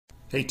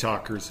Hey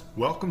talkers,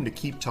 welcome to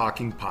Keep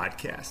Talking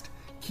Podcast.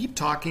 Keep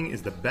Talking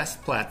is the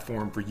best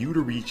platform for you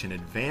to reach an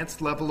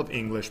advanced level of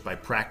English by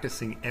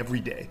practicing every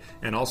day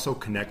and also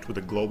connect with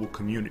a global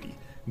community.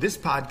 This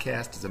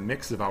podcast is a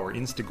mix of our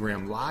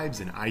Instagram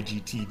lives and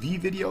IGTV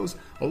videos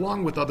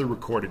along with other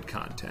recorded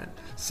content.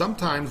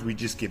 Sometimes we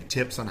just give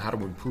tips on how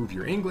to improve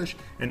your English,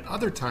 and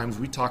other times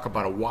we talk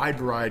about a wide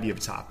variety of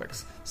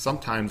topics,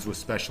 sometimes with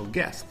special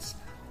guests.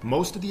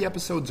 Most of the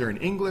episodes are in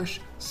English,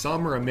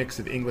 some are a mix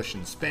of English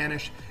and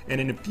Spanish, and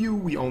in a few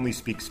we only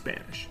speak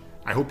Spanish.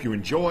 I hope you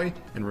enjoy,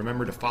 and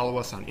remember to follow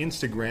us on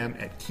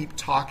Instagram at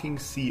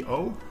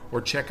KeepTalkingCO,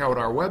 or check out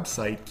our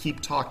website,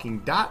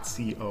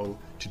 keeptalking.co,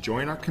 to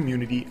join our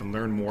community and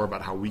learn more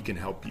about how we can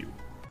help you.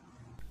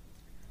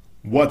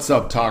 What's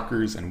up,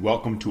 talkers, and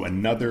welcome to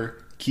another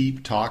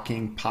Keep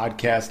Talking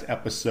podcast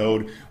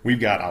episode. We've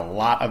got a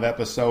lot of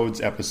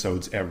episodes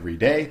every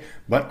day,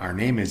 but our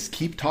name is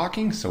Keep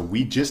Talking, so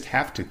we just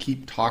have to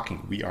keep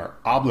talking. We are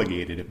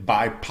obligated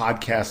by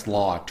podcast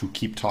law to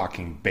keep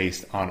talking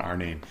based on our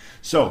name.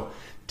 So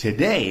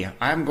today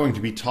I'm going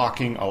to be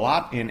talking a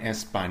lot in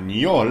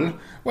Espanol.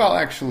 Well,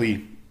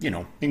 actually,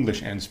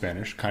 English and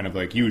Spanish, kind of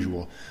like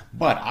usual,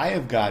 but I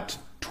have got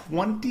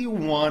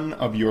 21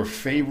 of your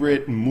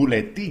favorite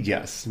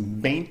muletillas,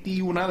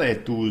 21 de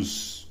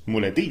tus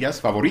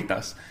muletillas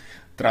favoritas,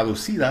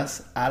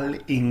 traducidas al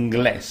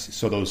inglés.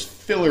 So those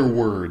filler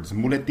words,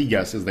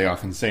 muletillas as they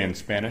often say in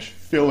Spanish,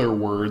 filler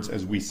words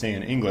as we say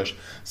in English.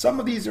 Some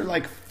of these are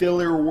like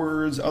filler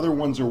words, other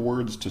ones are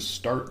words to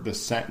start the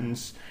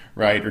sentence,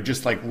 right? Or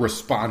just like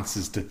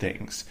responses to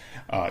things.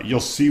 You'll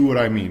see what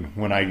I mean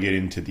when I get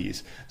into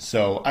these.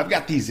 So I've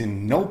got these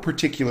in no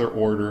particular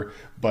order,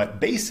 but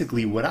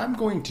basically what I'm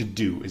going to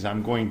do is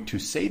I'm going to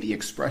say the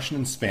expression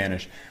in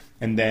Spanish,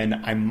 and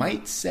then I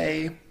might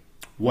say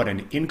what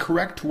an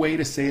incorrect way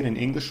to say it in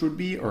English would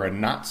be, or a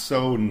not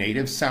so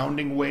native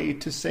sounding way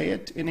to say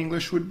it in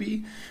English would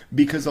be.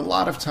 Because a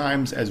lot of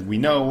times, as we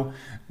know,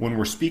 when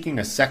we're speaking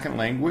a second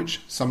language,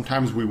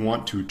 sometimes we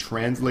want to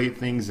translate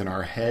things in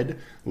our head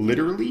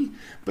literally,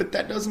 but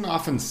that doesn't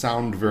often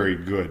sound very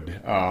good,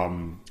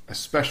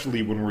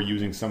 especially when we're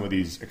using some of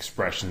these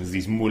expressions,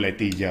 these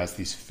muletillas,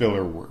 these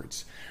filler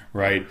words,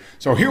 right?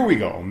 So here we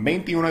go.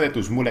 21 de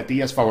tus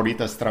muletillas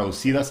favoritas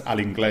traducidas al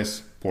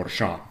inglés por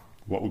Sean.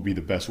 What would be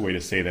the best way to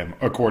say them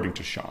according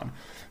to Sean?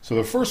 So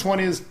the first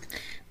one is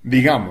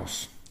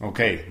digamos.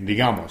 Okay,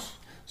 digamos.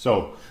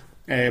 So,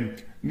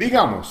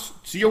 digamos,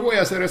 si yo voy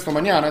a hacer esto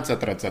mañana,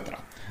 etc.,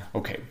 etc.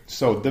 Okay,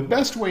 so the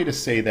best way to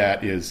say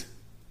that is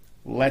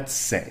let's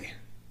say.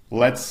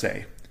 Let's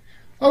say.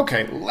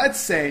 Okay, let's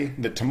say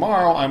that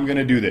tomorrow I'm going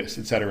to do this,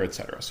 etc.,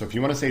 etc. So if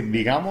you want to say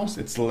digamos,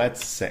 it's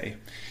let's say.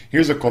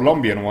 Here's a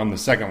Colombian one. The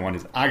second one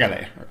is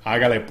hágale, or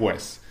hágale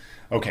pues.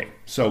 Okay,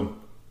 so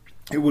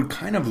it would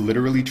kind of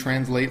literally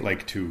translate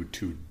like to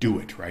do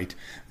it, right?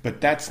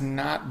 But that's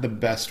not the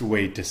best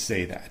way to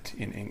say that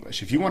in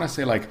English. If you want to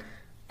say like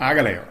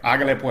hágale or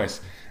hágale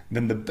pues,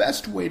 then the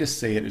best way to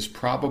say it is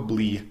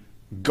probably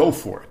go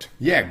for it.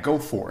 Yeah, go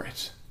for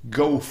it.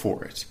 Go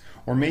for it.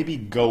 Or maybe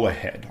go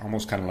ahead.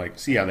 Almost kind of like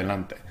sí,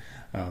 adelante.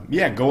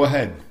 Yeah, go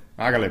ahead.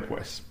 Hágale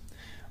pues.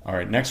 All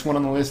right, next one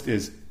on the list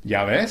is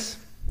ya ves.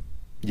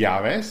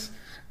 Ya ves.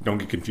 Don't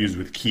get confused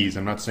with keys.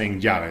 I'm not saying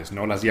llaves,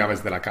 no las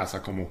llaves de la casa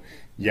como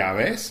ya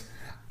ves.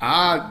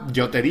 Ah,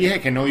 yo te dije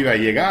que no iba a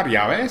llegar,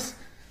 ya ves.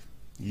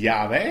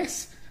 Ya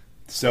ves.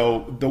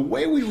 So the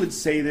way we would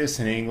say this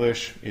in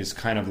English is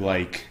kind of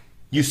like,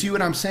 you see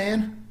what I'm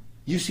saying?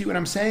 You see what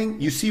I'm saying?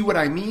 You see what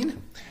I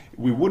mean?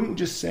 We wouldn't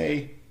just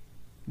say,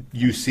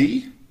 you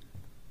see?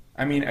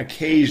 I mean,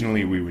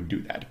 occasionally we would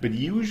do that. But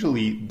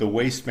usually the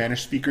way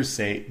Spanish speakers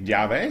say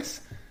ya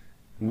ves,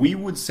 we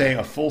would say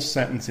a full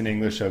sentence in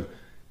English of,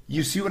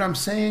 you see what I'm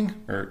saying?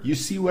 Or you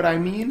see what I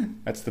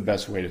mean? That's the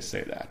best way to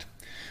say that.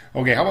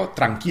 Okay, how about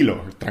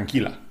tranquilo or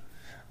tranquila?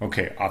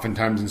 Okay,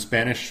 oftentimes in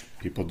Spanish,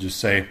 people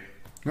just say,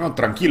 no,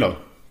 tranquilo,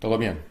 todo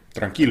bien.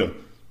 Tranquilo,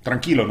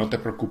 tranquilo, no te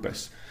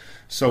preocupes.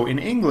 So in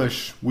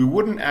English, we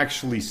wouldn't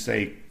actually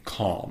say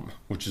calm,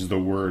 which is the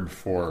word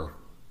for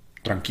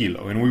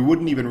tranquilo. And we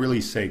wouldn't even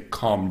really say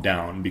calm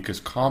down, because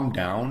calm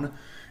down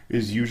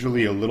is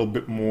usually a little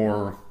bit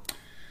more.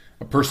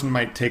 A person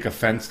might take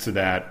offense to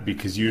that,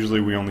 because usually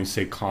we only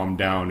say calm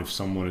down if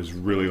someone is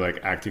really like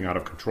acting out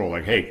of control.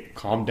 Like, hey,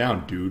 calm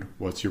down, dude.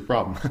 What's your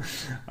problem?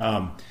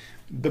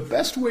 The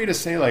best way to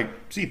say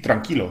like, sí,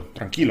 tranquilo,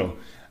 tranquilo,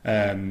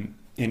 in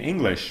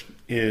English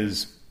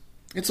is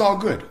it's all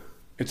good.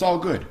 It's all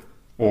good.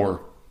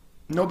 Or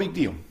no big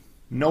deal.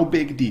 No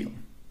big deal.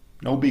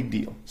 No big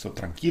deal. So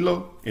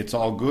tranquilo, it's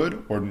all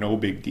good, or no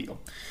big deal.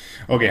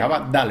 Okay, how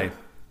about dale?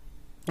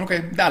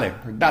 Okay, dale,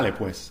 or dale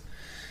pues.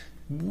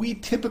 We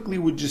typically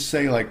would just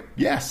say like,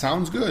 yeah,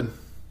 sounds good.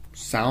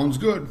 Sounds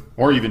good.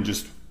 Or even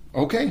just,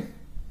 okay.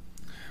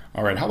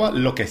 All right, how about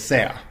lo que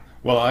sea?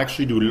 Well, I'll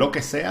actually do lo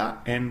que sea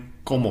and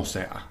como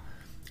sea.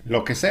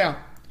 Lo que sea.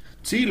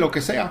 Sí, lo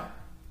que sea.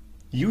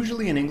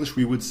 Usually in English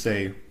we would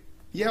say,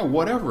 yeah,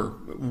 whatever.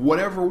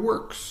 Whatever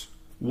works.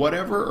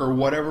 Whatever or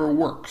whatever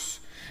works.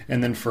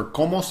 And then for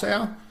como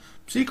sea,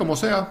 sí, como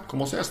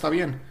sea está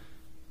bien.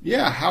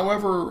 yeah,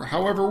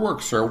 however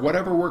works, or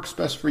whatever works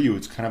best for you.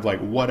 It's kind of like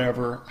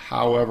whatever,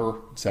 however,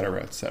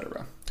 etc.,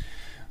 etc.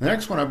 The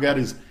next one I've got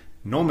is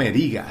no me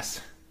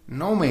digas.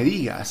 No me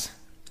digas.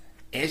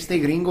 Este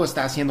gringo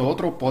está haciendo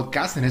otro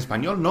podcast en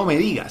español. No me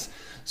digas.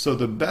 So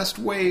the best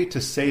way to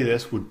say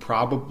this would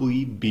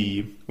probably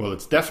be, well,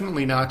 it's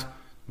definitely not,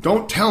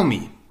 don't tell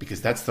me,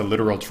 because that's the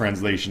literal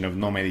translation of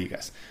no me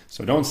digas.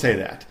 So don't say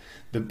that.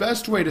 The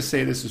best way to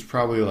say this is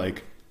probably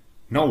like,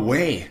 no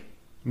way.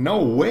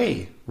 No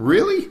way.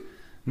 Really?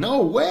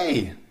 No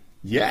way.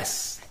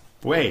 Yes.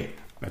 Way.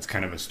 That's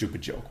kind of a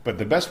stupid joke. But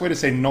the best way to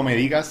say no me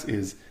digas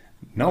is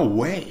no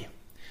way.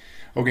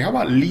 Okay, how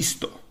about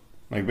listo?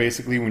 Like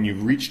basically when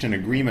you've reached an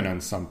agreement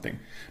on something.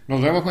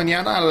 Nos vemos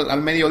mañana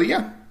al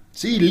mediodía.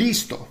 Sí,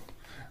 listo.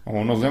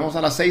 O nos vemos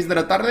a las 6 de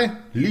la tarde.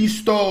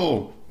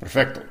 Listo.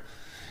 Perfecto.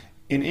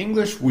 In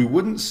English, we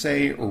wouldn't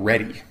say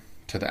ready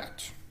to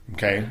that.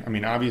 Okay? I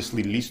mean,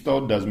 obviously,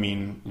 listo does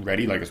mean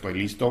ready, like estoy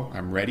listo,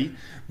 I'm ready.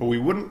 But we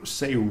wouldn't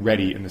say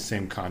ready in the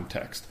same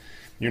context.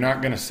 You're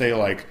not going to say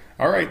like,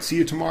 all right, see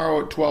you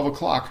tomorrow at 12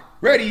 o'clock.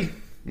 Ready.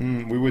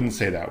 We wouldn't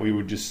say that. We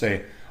would just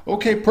say,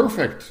 okay,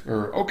 perfect.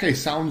 Or, okay,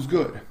 sounds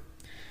good.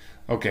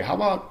 Okay, how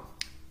about,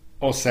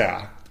 o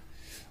sea,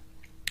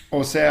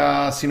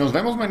 si nos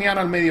vemos mañana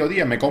al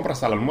mediodía, ¿me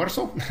compras al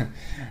almuerzo?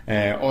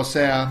 O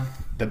sea,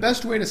 the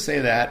best way to say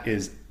that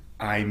is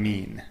I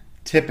mean.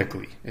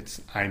 Typically,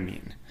 it's I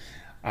mean.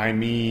 I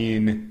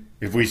mean,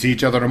 if we see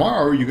each other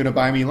tomorrow, are you going to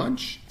buy me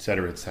lunch?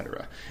 Etc.,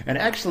 etc. And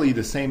actually,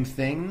 the same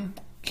thing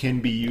can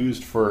be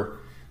used for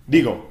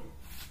digo.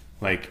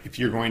 Like, if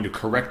you're going to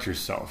correct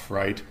yourself,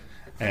 right?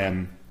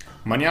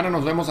 Mañana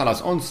nos vemos a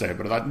las 11,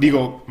 ¿verdad?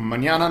 Digo,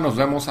 mañana nos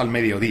vemos al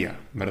mediodía,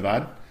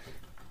 ¿verdad?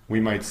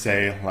 We might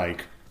say,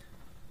 like,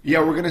 yeah,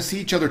 we're going to see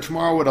each other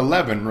tomorrow at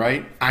 11,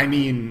 right? I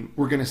mean,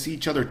 we're going to see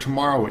each other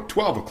tomorrow at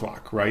 12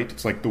 o'clock, right?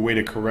 It's like the way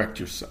to correct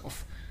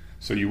yourself.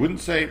 So you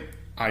wouldn't say,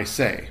 I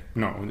say.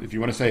 No, if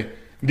you want to say,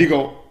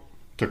 digo,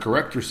 to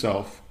correct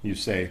yourself, you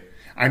say,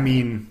 I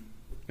mean,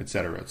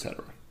 etc.,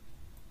 etc.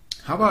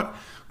 How about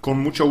con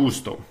mucho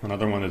gusto?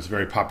 Another one that's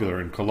very popular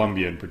in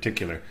Colombia in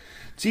particular.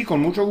 Sí, con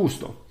mucho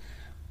gusto.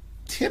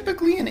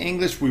 Typically in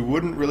English, we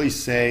wouldn't really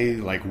say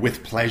like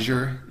with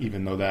pleasure,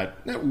 even though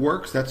that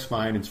works, that's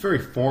fine. It's very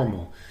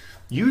formal.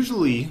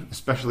 Usually,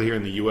 especially here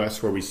in the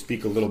US where we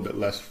speak a little bit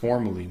less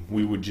formally,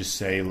 we would just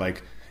say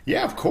like,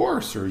 yeah, of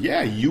course, or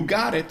yeah, you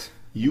got it,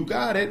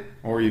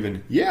 or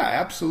even, yeah,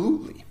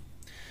 absolutely.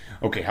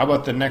 Okay, how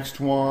about the next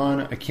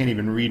one? I can't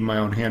even read my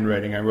own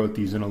handwriting. I wrote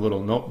these in a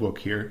little notebook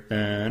here.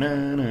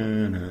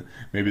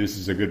 Maybe this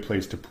is a good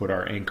place to put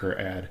our anchor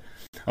ad.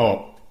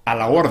 Oh, a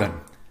la orden.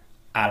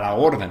 A la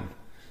orden.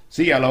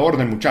 Sí, a la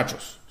orden,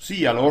 muchachos.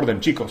 Sí, a la orden,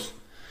 chicos.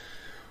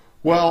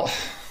 Well,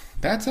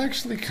 that's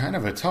actually kind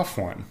of a tough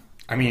one.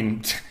 I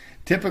mean,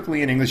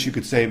 typically in English you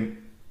could say,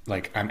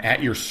 like, I'm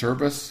at your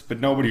service,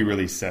 but nobody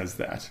really says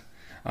that.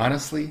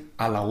 Honestly,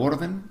 a la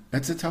orden,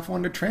 that's a tough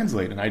one to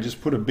translate. And I just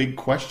put a big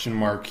question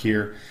mark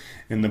here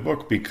in the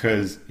book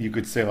because you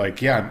could say,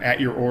 like, yeah, I'm at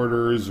your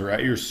orders or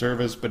at your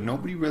service, but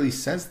nobody really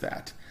says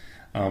that.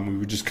 We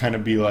would just kind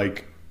of be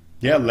like,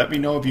 yeah, let me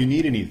know if you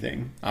need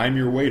anything. I'm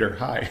your waiter.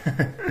 Hi.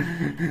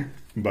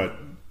 But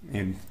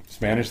in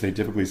Spanish, they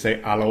typically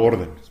say a la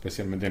orden,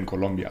 especialmente en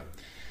Colombia.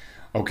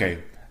 Okay,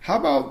 how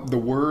about the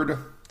word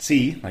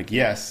sí, like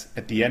yes,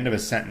 at the end of a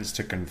sentence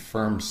to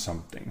confirm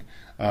something?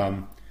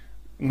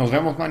 Nos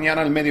vemos mañana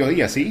al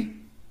mediodía, ¿sí?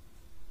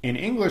 In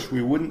English,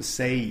 we wouldn't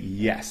say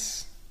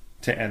yes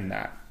to end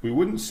that. We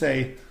wouldn't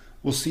say,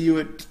 we'll see you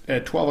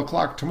at 12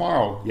 o'clock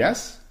tomorrow,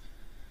 yes?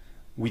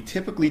 We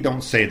typically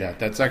don't say that.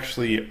 That's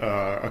actually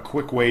a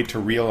quick way to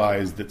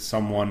realize that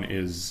someone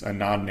is a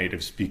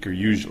non-native speaker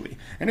usually.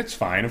 And it's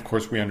fine, of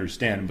course we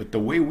understand, but the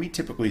way we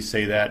typically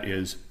say that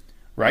is,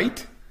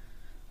 right?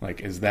 Like,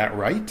 is that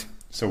right?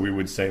 So we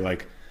would say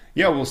like,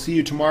 yeah, we'll see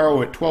you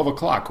tomorrow at 12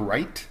 o'clock,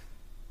 right?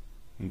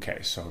 Okay,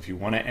 so if you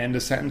want to end a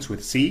sentence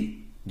with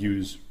sí,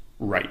 use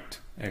right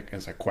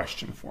as a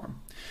question form.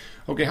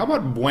 Okay, how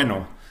about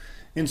bueno?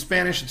 In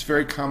Spanish, it's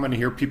very common to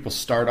hear people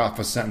start off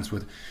a sentence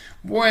with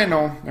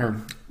bueno, or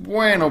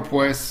bueno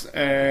pues,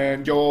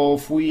 yo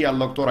fui al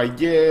doctor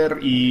ayer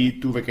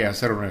y tuve que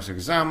hacer unos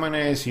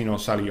exámenes y no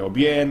salió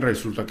bien,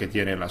 resulta que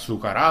tiene el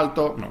azúcar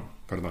alto. No,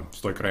 perdón,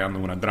 estoy creando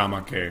una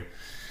drama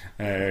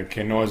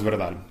que no es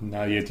verdad.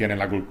 Nadie tiene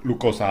la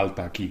glucosa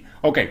alta aquí.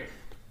 Okay,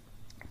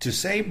 to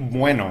say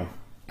bueno,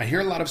 I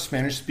hear a lot of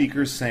Spanish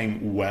speakers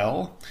saying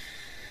well,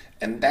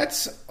 and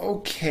that's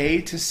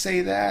okay to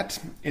say that.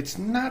 It's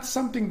not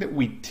something that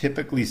we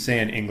typically say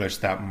in English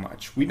that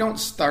much. We don't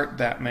start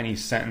that many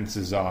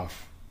sentences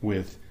off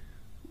with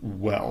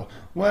well.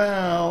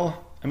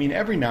 Well, I mean,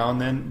 every now and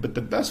then, but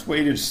the best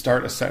way to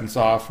start a sentence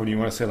off when you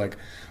want to say like,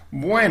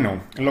 bueno,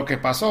 lo que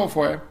pasó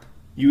fue,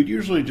 you would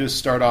usually just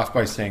start off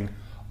by saying,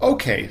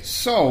 okay,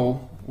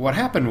 so what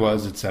happened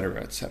was,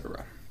 etc.,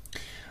 etc.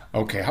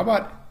 Okay, how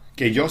about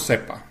que yo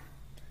sepa?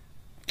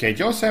 Que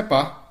yo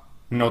sepa,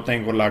 no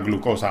tengo la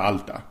glucosa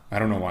alta. I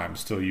don't know why I'm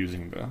still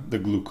using the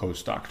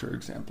glucose doctor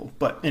example.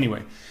 But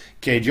anyway,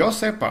 que yo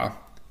sepa,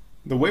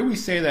 The way we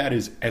say that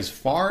is as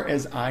far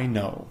as I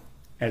know.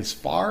 As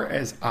far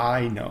as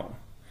I know.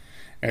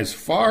 As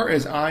far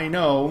as I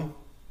know,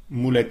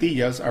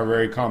 muletillas are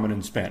very common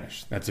in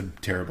Spanish. That's a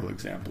terrible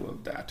example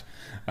of that.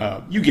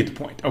 You get the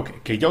point. Okay,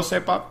 que yo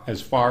sepa,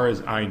 as far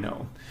as I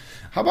know.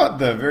 How about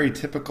the very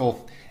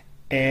typical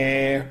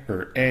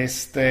or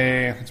este?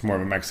 It's more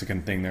of a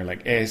Mexican thing. They're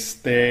like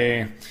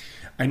este.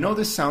 I know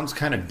this sounds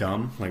kind of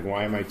dumb. Like,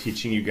 why am I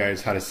teaching you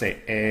guys how to say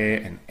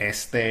and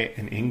este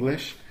in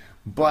English?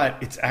 But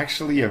it's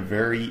actually a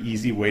very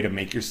easy way to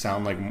make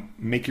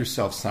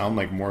yourself sound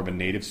like more of a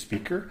native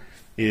speaker,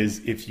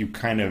 is if you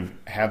kind of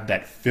have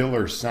that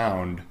filler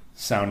sound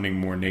sounding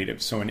more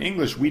native. So in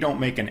English, we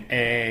don't make an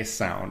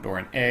sound or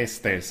an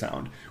este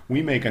sound.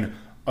 We make an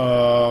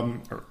or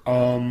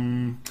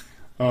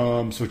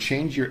so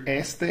change your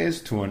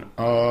estes to an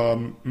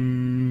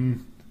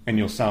and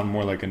you'll sound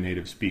more like a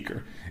native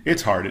speaker.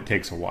 It's hard. It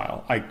takes a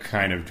while. I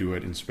kind of do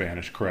it in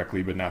Spanish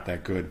correctly, but not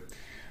that good.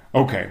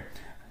 Okay.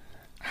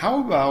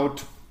 How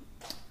about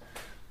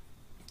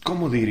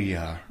como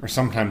diría? Or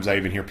sometimes I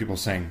even hear people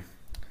saying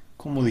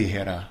como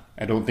dijera.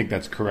 I don't think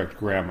that's correct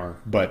grammar,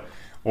 but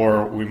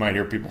or we might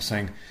hear people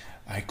saying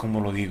ay como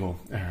lo digo,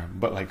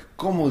 but like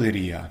como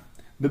diría.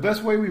 The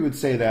best way we would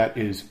say that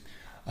is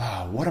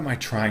what am I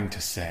trying to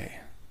say?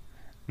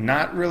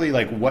 Not really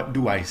like what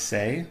do I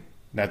say?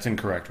 That's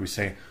incorrect. We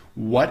say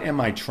what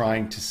am I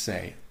trying to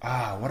say?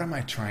 What am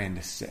I trying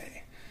to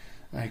say?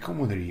 Ay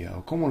como diría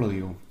o como lo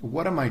digo.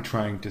 What am I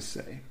trying to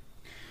say?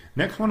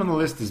 Next one on the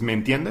list is ¿me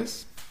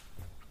entiendes?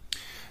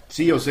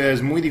 Sí, o sea,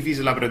 es muy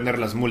difícil aprender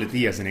las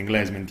muletillas en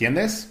inglés, ¿me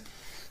entiendes?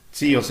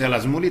 Sí, o sea,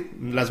 las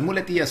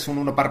muletillas son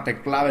una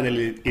parte clave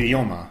del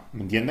idioma,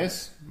 ¿me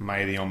entiendes? My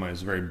idioma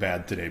is very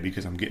bad today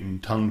because I'm getting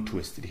tongue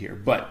twisted here.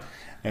 But,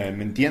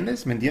 ¿me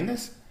entiendes? ¿Me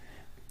entiendes?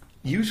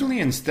 Usually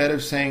instead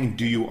of saying,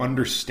 do you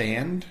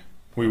understand?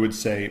 We would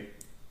say,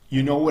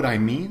 you know what I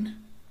mean?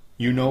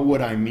 You know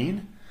what I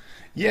mean?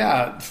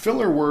 Yeah,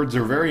 filler words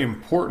are very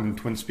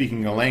important when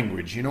speaking a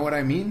language. You know what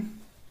I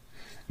mean?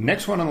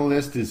 Next one on the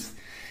list is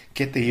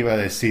 ¿qué te iba a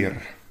decir?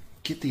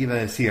 ¿Qué te iba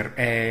a decir?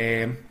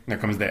 There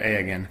comes the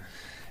again.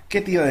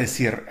 ¿Qué te iba a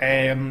decir?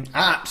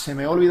 Se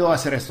me olvidó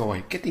hacer esto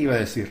hoy. ¿Qué te iba a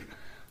decir?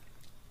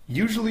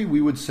 Usually we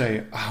would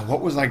say,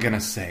 what was I going to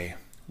say?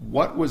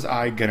 What was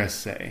I going to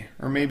say?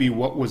 Or maybe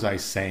what was I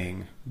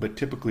saying? But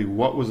typically,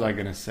 what was I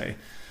going to say?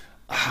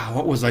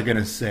 What was I going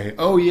to say?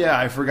 Oh yeah,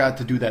 I forgot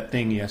to do that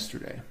thing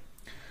yesterday.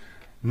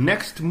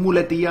 Next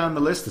muletilla on the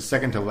list, the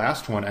second to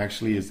last one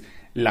actually, is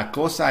la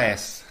cosa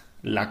es.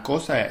 La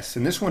cosa es.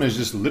 And this one is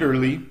just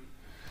literally,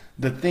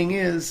 the thing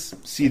is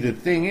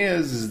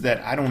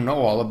that I don't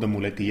know all of the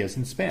muletillas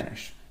in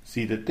Spanish.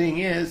 See, the thing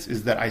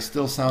is that I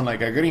still sound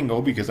like a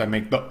gringo because I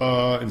make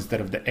the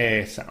instead of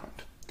the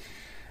sound.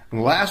 And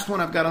the last one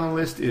I've got on the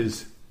list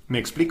is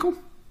me explico?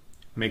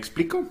 Me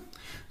explico?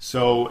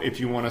 So if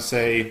you want to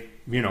say,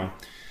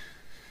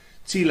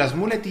 sí, las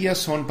muletillas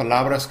son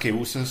palabras que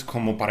usas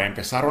como para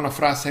empezar una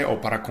frase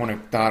o para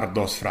conectar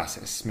dos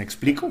frases. ¿Me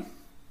explico?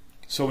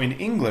 So in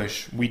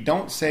English, we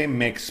don't say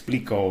me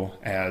explico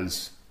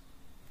as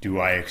do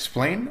I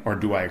explain or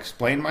do I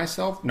explain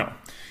myself? No.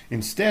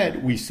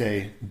 Instead, we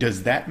say,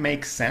 does that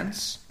make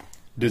sense?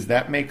 Does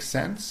that make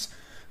sense?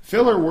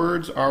 Filler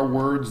words are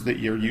words that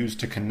you're used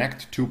to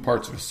connect two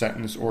parts of a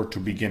sentence or to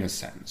begin a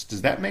sentence.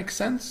 Does that make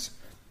sense?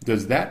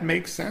 Does that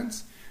make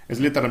sense? Es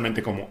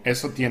literalmente como,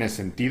 ¿eso tiene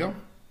sentido?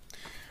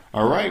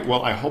 All right,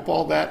 well, I hope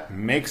all that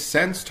makes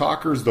sense,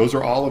 talkers. Those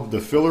are all of the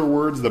filler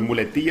words, the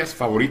muletillas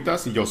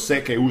favoritas, y yo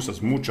sé que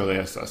usas muchas de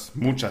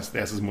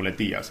esas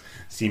muletillas.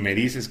 Si me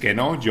dices que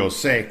no, yo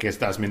sé que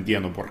estás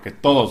mintiendo, porque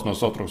todos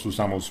nosotros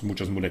usamos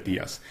muchas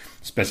muletillas,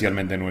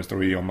 especialmente en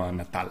nuestro idioma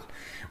natal.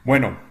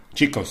 Bueno,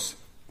 chicos,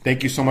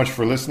 thank you so much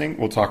for listening.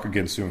 We'll talk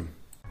again soon.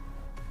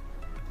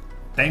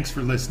 Thanks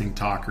for listening,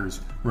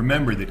 talkers.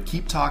 Remember that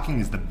Keep Talking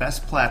is the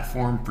best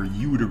platform for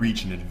you to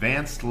reach an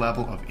advanced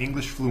level of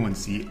English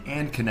fluency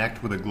and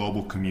connect with a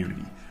global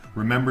community.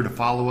 Remember to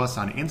follow us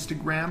on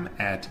Instagram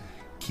at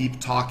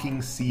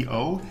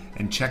KeepTalkingCO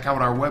and check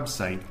out our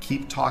website,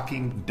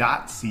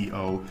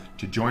 keeptalking.co,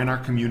 to join our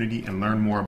community and learn more